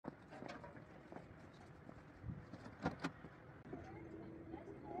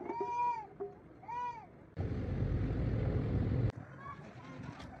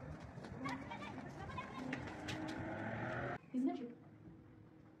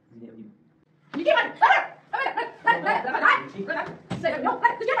你给我来，谁不用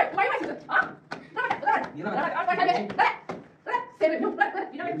来？直接来，我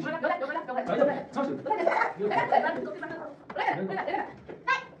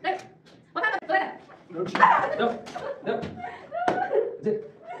有事啊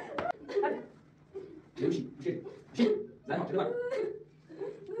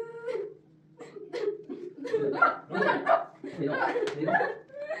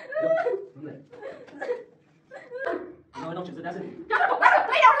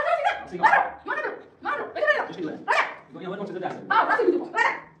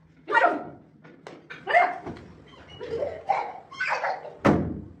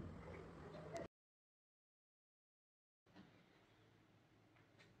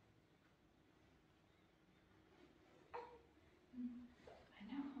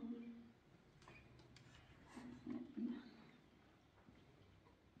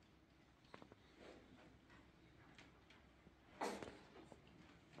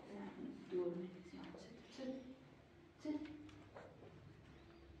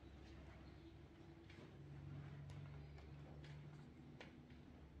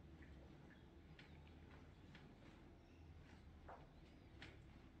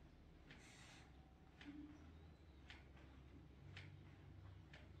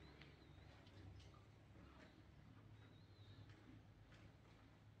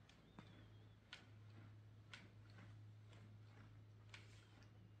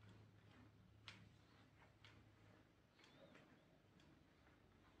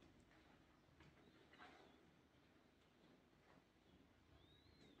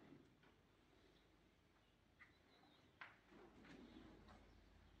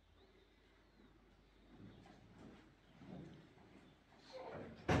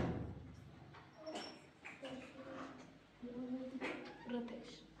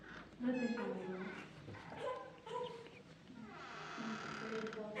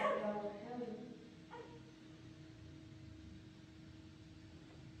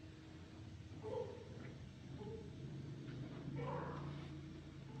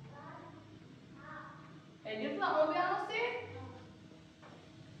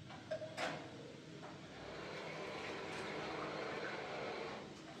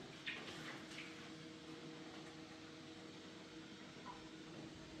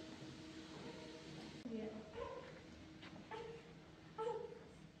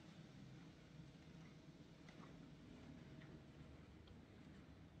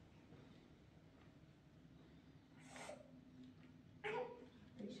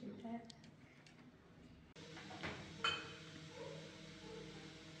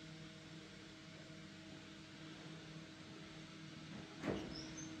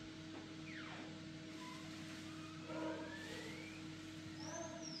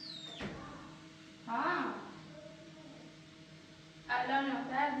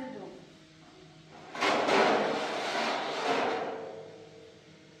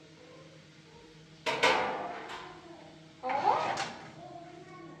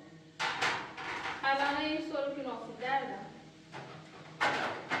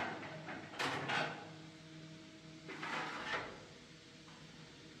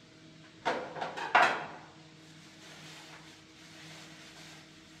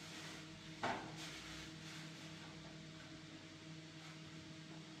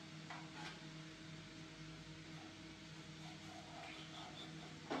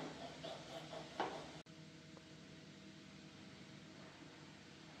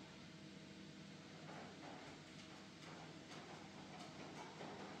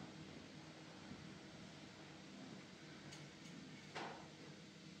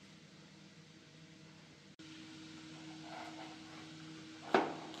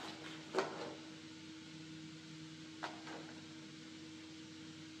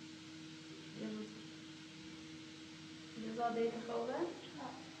！al deze gehouden? Ja.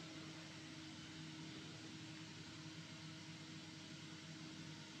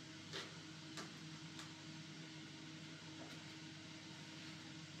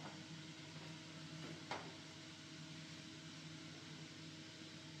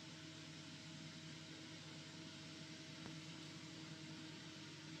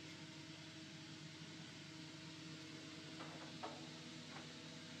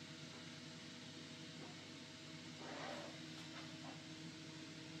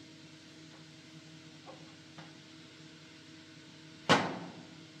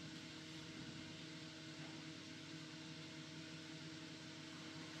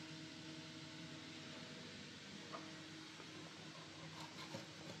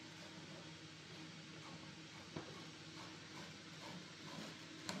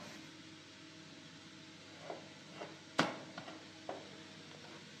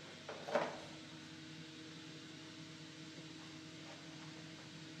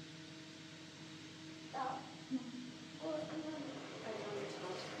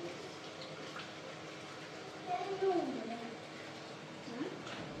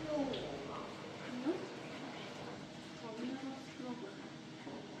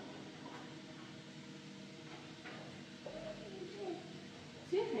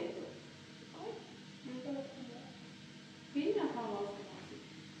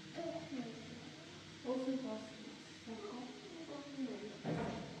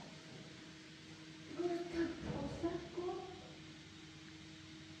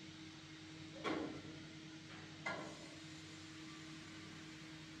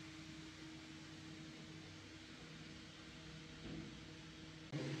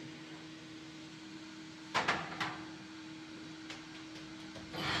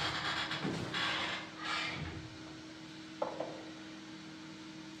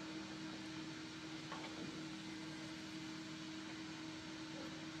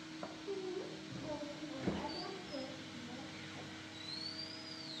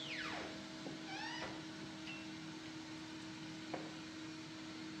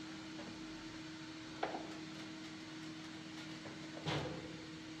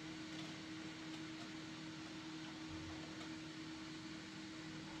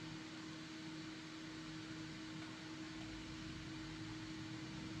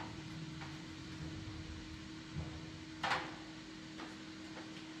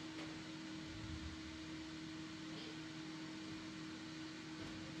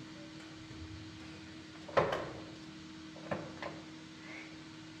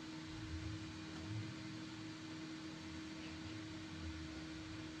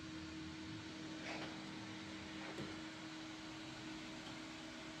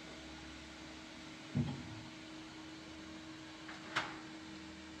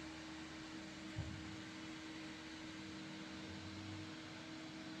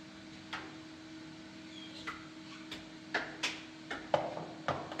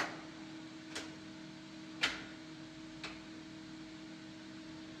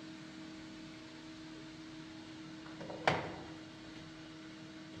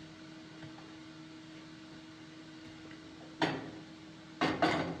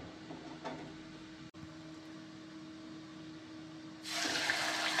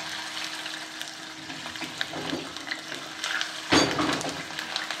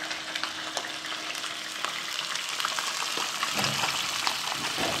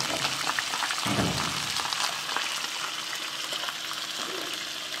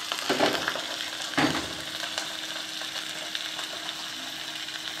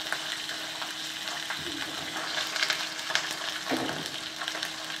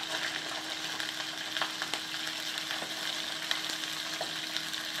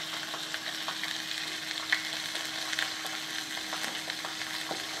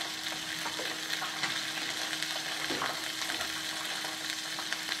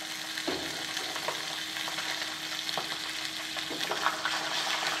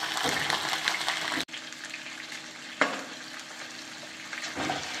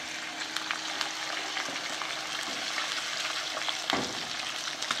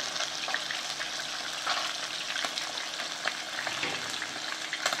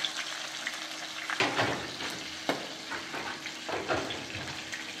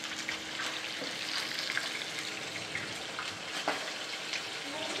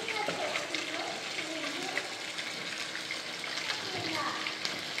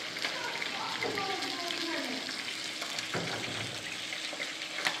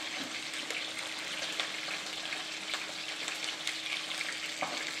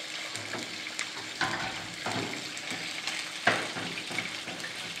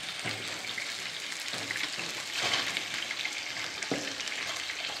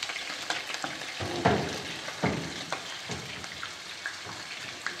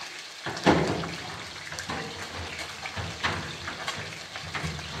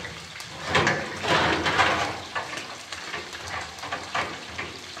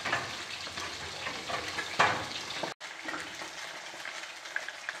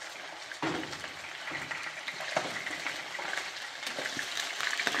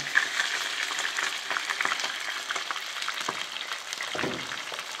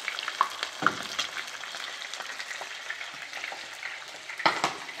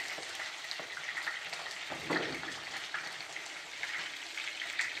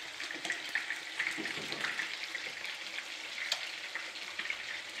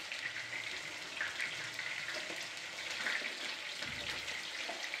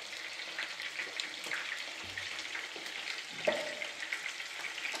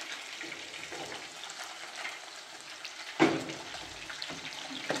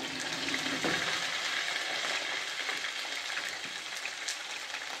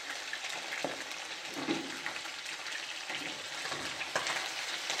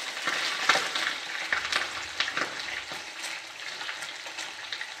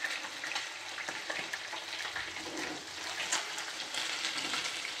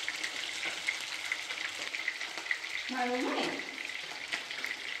 Maryam,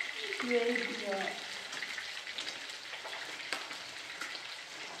 very good.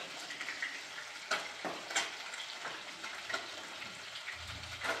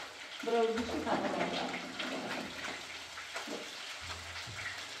 Bro, this is kind of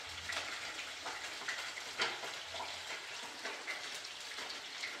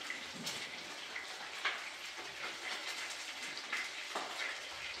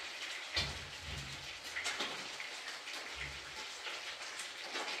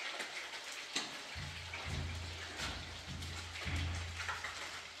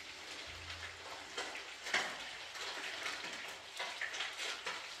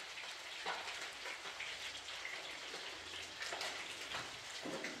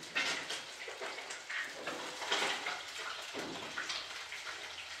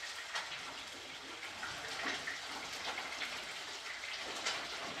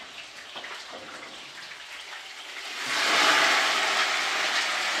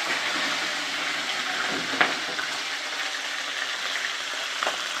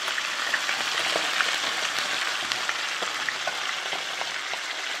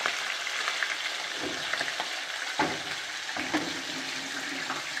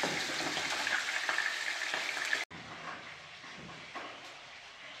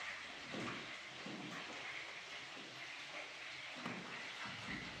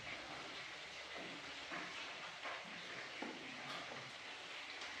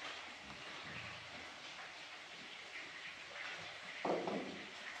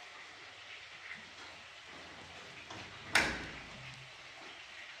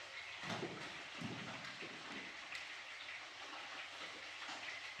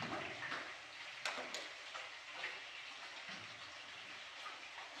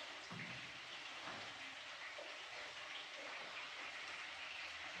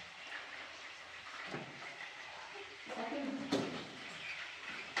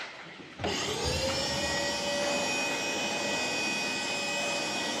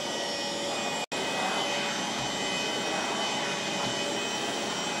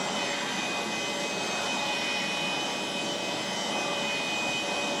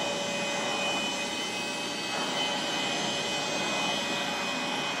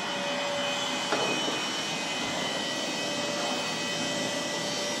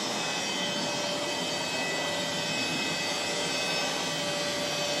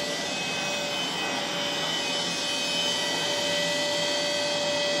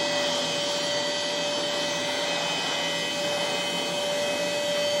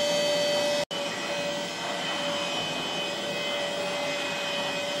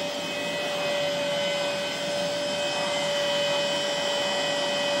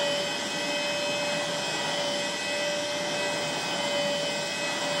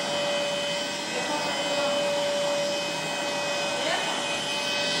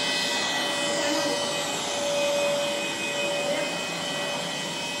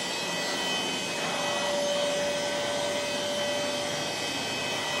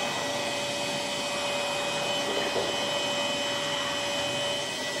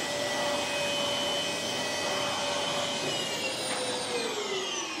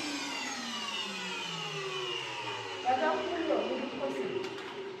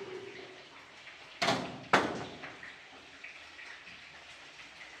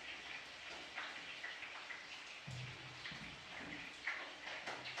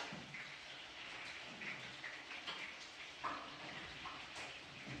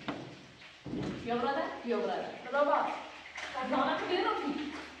Your brother? Your brother. Robot. Zona clear of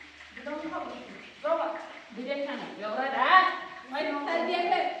me. You don't have it. Robot. Direction. Your brother. Why don't I get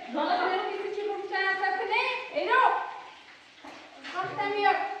it? Zona clear of me. You don't stand up in it. Hey, no. Come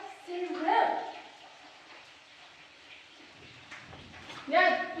here. See here.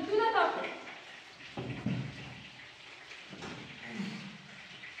 Yeah, you do not talk.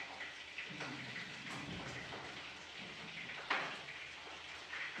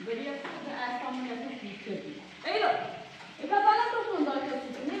 Very good. As someone else is teaching. Hey, look. If I follow through from the other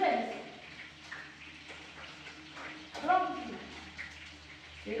people, you ready? Drop it.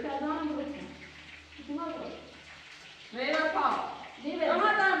 Take that down and look. Very well, Paul. Leave it. Come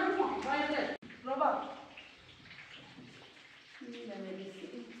on down, look. Right there. Robot.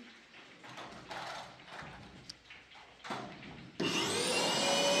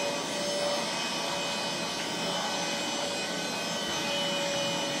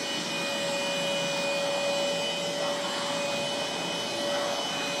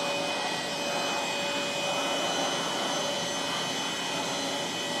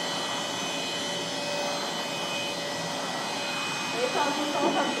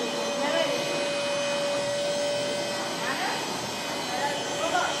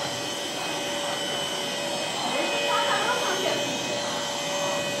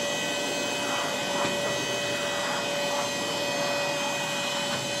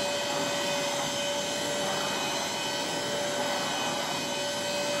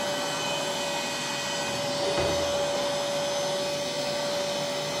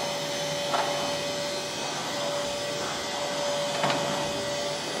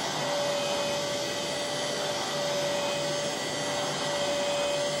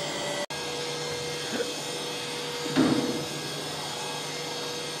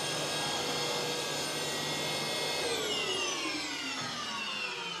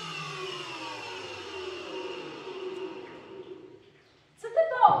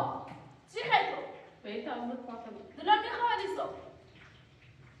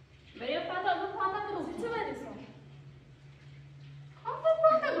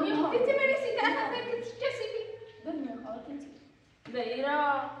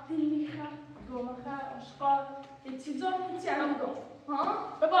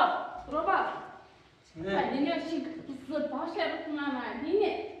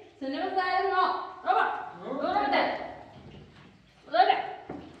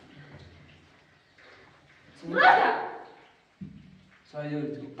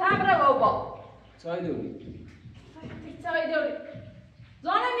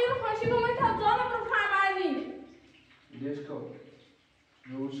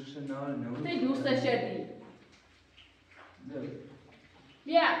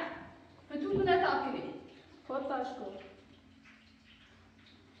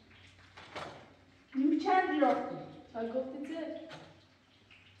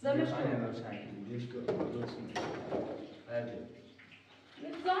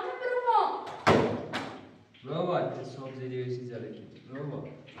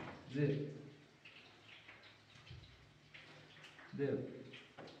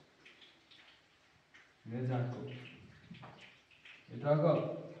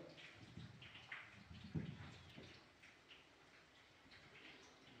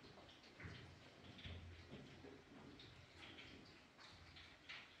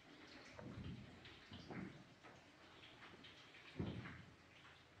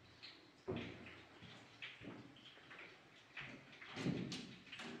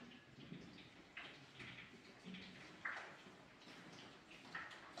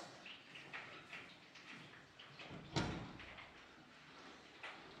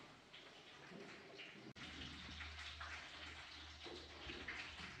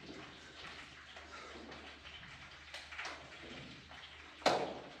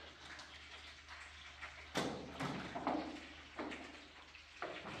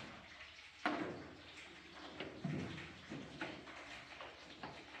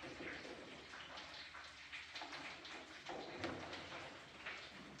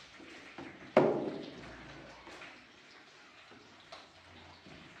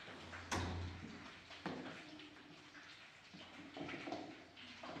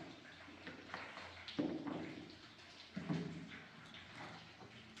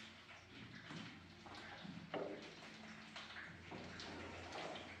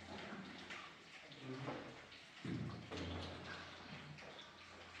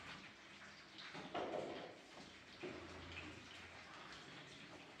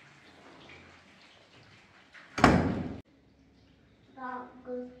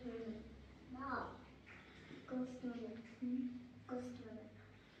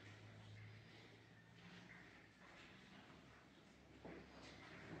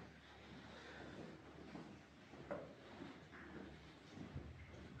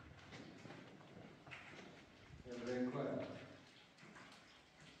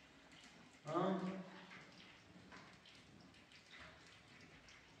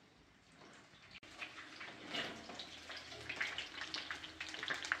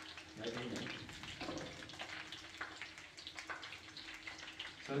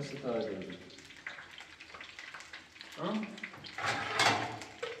 آقای ستاره داریم ها؟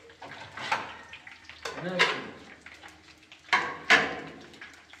 نه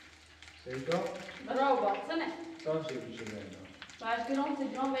سیتا؟ برو باطنه صاف شد میشه بینم باشگرام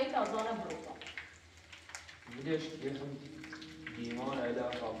تجرام ویت آزانه بروتا میدهش یه خود بیمار ایده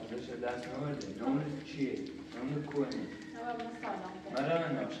حافظه شد دست نورده نامه چیه؟ نامه کوه نواب نستعلم مرا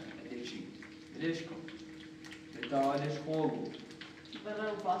ناشن اده چی؟ میدهش کن بتا حالش خوب بود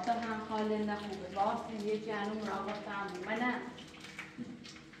برو باطن هم حال نخوبه راستی یکی هنو مراقب تعمیم منه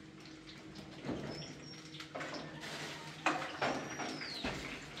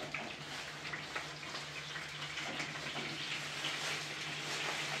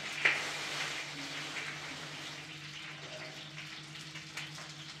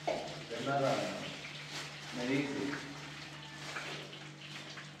مرا مریضی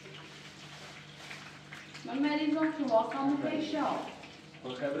من مریضم تو واسم پیشه و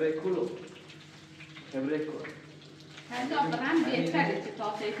خبره کلو خبره کلو هنده برم بهتره که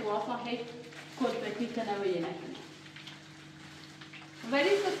تاسه تو واسم هیچ کد بکی تنویه نکنه ولی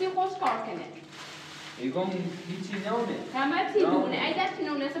کسی خوش کار کنه ایگم هیچی نامه همه تی دونه اگه تی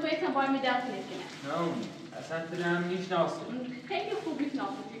نونه تو باید باید میدرد نکنه نامه اصلا تنم میشناسه خیلی خوب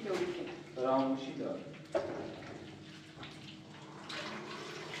میشناسه چی که کنه فراموشی داره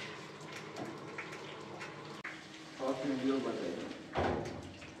فاطمه بیو بده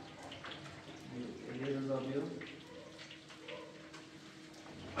علیرضا بیو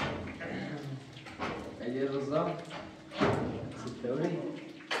علیرضا ستوری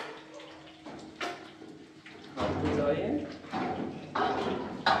حافظایه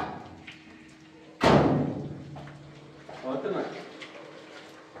فاطمه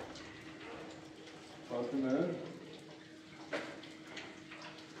فاطمه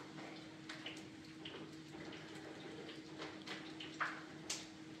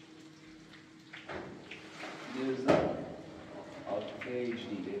Alireza Alife'ye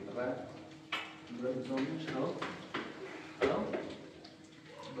işleydi. Bak. Burada bizonmuş ne o? Tamam.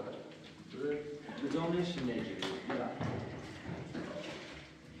 Bak. Burada bizonmuş işleyecek. Bak.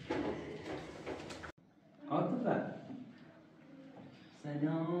 Atıfe.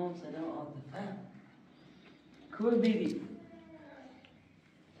 Selam, selam Atıfe. Kul biri.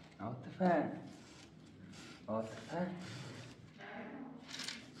 Atıfe. Atıfe.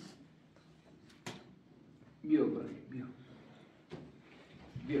 Bio, bio.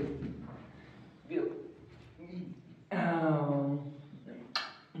 Bio. Bio.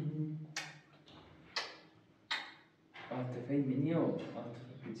 عاطفه منيو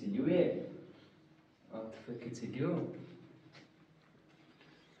عاطفه كتليوه عاطفه كتليو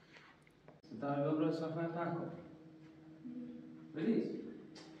ستاره ببرو صفحه تاكو بليز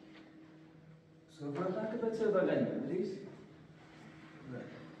صفحه تاكو بتصير بغني بليز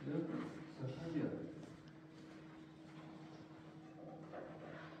صفحه بيو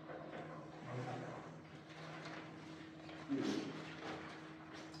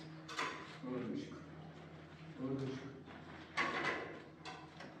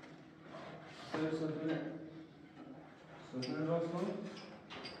Setara راست کن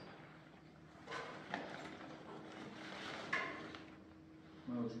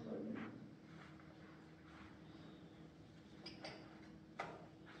ماوش کردیم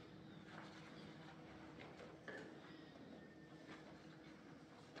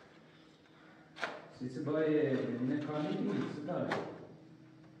سیسی بای نکانی کنید ستاره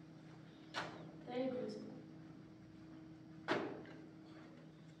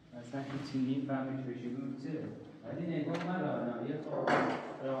اصلا هیچی نیفهمی توشی بود چه ولی نگاه مرا یه خواب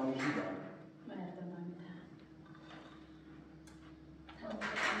فراموشی دارم مردم نمیدن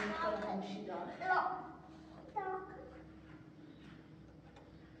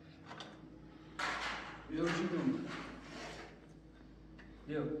بیا بشینم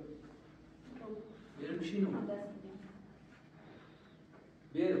بیا بیا بشینم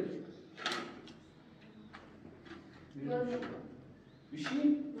بیا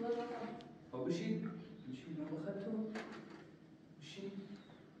بشین ها بشین بشین ها بخد تو بشین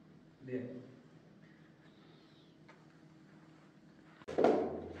بیا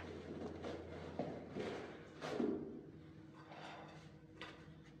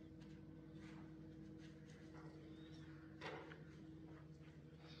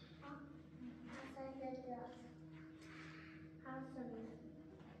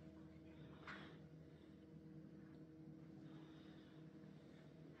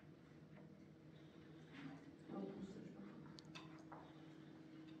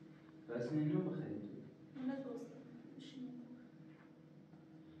بس اینو بخرید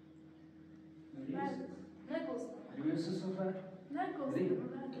نگوستم Biliyorsun Sofer?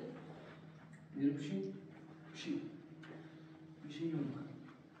 نگوستم بشین بشین بشین اون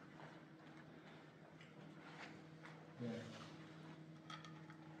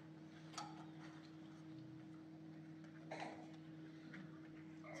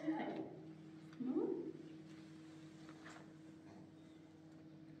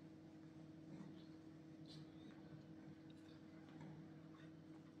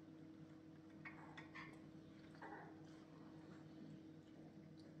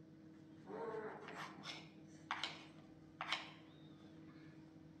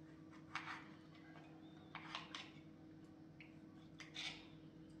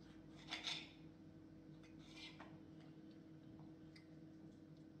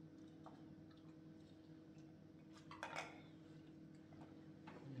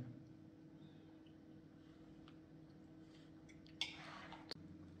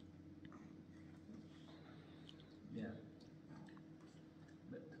Yeah.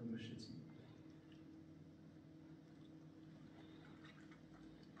 But مش تسي.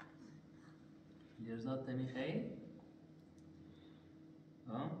 Alireza tani خير؟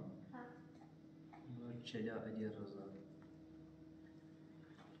 ها؟ چلا Alireza. Alireza.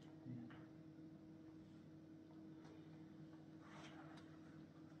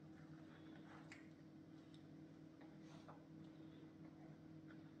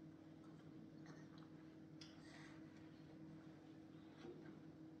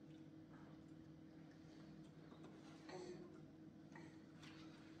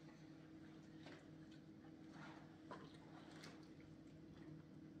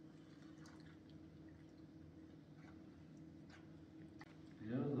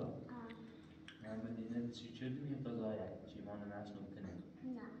 يا مدينة تشجدني قضايا شي ما أنا ناس ممكنة.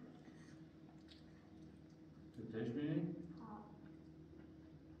 نعم. تشبهني؟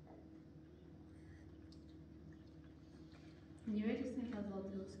 Niye sen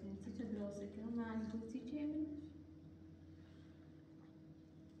kazandı olsun? Size biraz ekran ben bu seçeyim.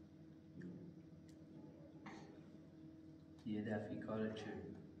 يدا في كارت شو؟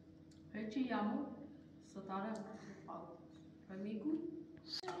 هرچی یامو ستاره فال فهمیگو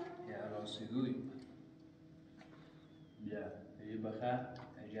يا راسي قوي. يا هي بخا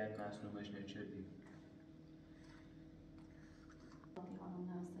أجاك ناس نمش نشردي. دیوانم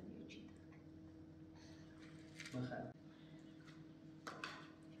ناستری چی بخا.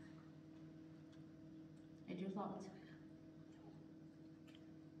 اجازات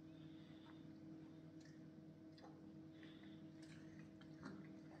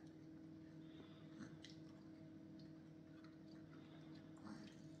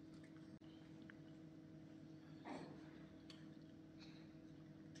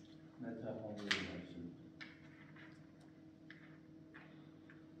متى قومي نفسه؟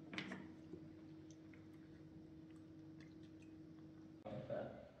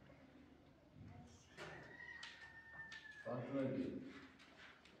 فاطمة بي.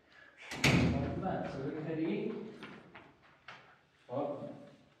 فاطمة سوي خيري؟ فاطمة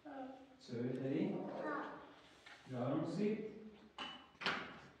سوي خيري؟ جارم سي؟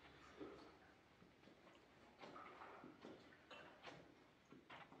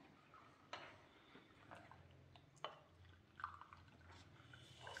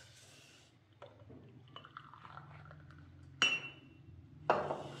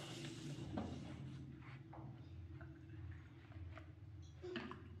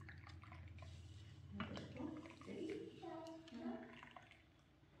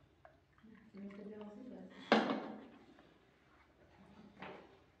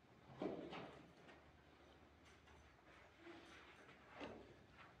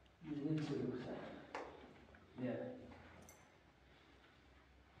 منين سوي بخير؟ يا.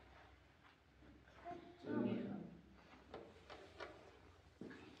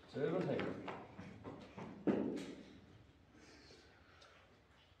 سوي بخير.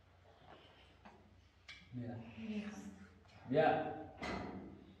 يا. يا.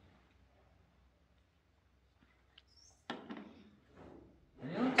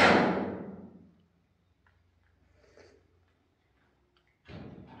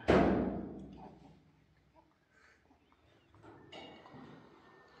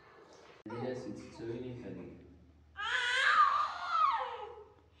 جالسة تسويني خليل.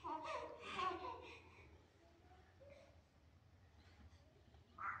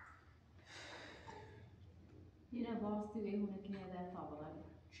 یه واسطی به اونه که هدف آبادی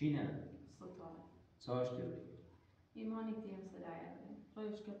شينا؟ ستاره صاش تبري. ایمانی تیم سرایه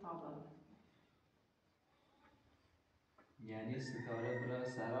روش که تابادی يعني ستاره برا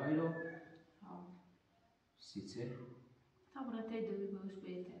سرای رو؟ ها سيتي؟ تابرا تدوی بوش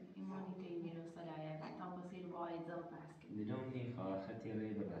بیته ایمانی تیمی رو سرایه تا بسیر باید زل پس کنی بدون نيخا خطي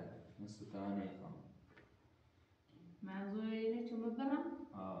غير برا. نستطيع نيخا.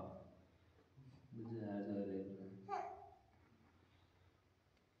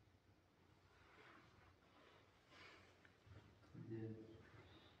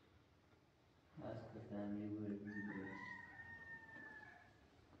 تعمیر بود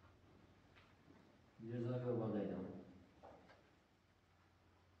Alireza ve bagayla.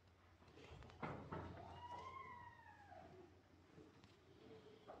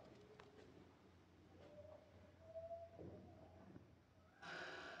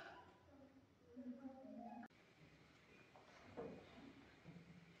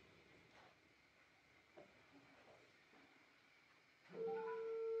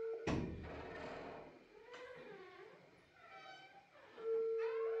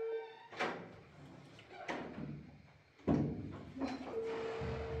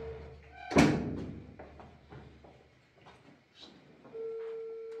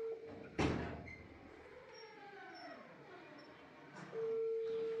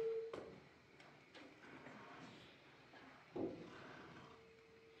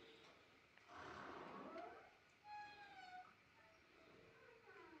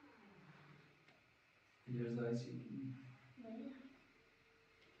 Alireza çekini.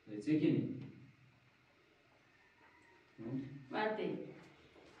 Ne çekini?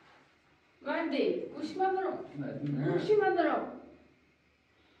 Verdi. Kuşuma bırak. Verdim Kuşuma bırak.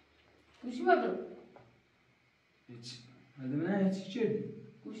 Kuşuma bırak. Hiç. Verdim ne hiç içerdi.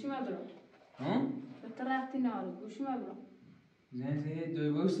 Kuşuma bırak. Ha? Setara نار kuşuma bırak. Neyse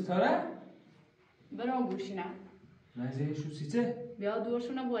duygu Setara? Bırak kuşuna. Neyse şu site? بیا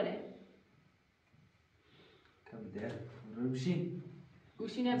دورشونه بره. Kabde. Vurur bir şey.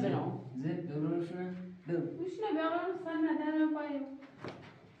 گوشینه برام. Zep vurur şuna. Dur. گوشینه بیارم سر ندارم پایین.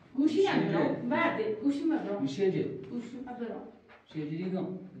 گوشینه برام. برده. گوشینه برام. Bir şeyci. گوشینه برام. Şeyci değil mi?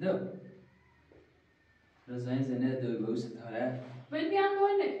 Dur. رضای زنه duygu Setara. ولی بیان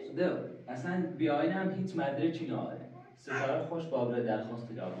بونه. dur. اصلا بیاین هم هیچ مدرکی نداره. ستاره خوش بابر درخواست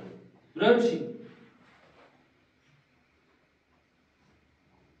داره. برو بشین.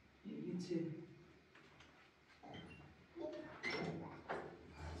 هیچی.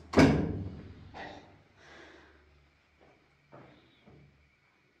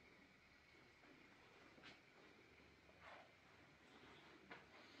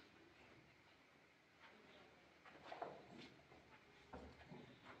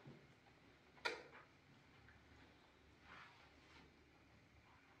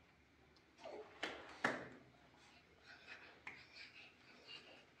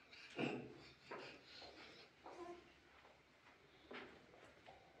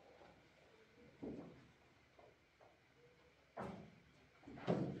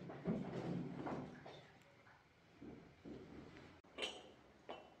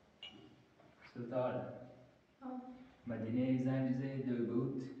 Setara. مدینه زنجیزه دوی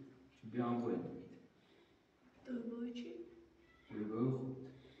بود چون بیان باید دوی چی؟ دوی خود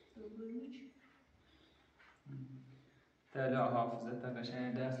دوی چی؟ تلا حافظه تا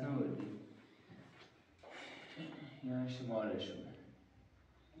قشنگ دست نوردی یعنی شمارشونه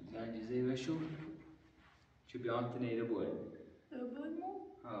زنجیزه بشو چون بیان تنیره باید دوی مو؟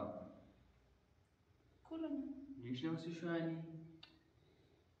 ها کلنه نیشناسی شو هنی؟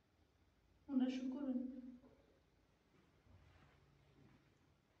 اونه شو کلنه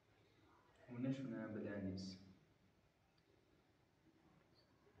اونشونه هم بدن نیست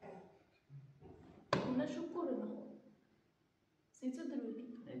اونه شو کلنه خود سیچه دروی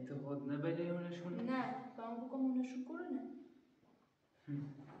ایت خود نبلی اونشون؟ نه فهم بکن اونه شو کلنه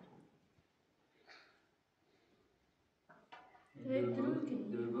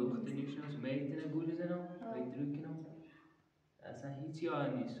دور وقت نیشناس میتونه گولی زنم میتونه کنم اصلا هیچی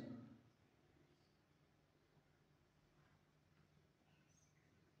آن نیست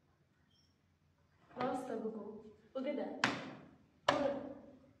راسته بگو بگده کلنه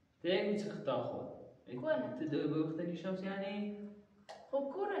تیمی چه خطا خود کنه. تو دور وقت نیشناس یعنی؟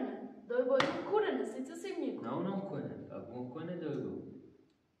 خب کلنه دوی باید کلنه سیچه سیم نیکو نه اونم کنه اگه کنه دور وقت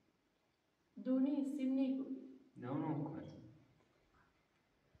دونی سیم نیکو نه اونم کنه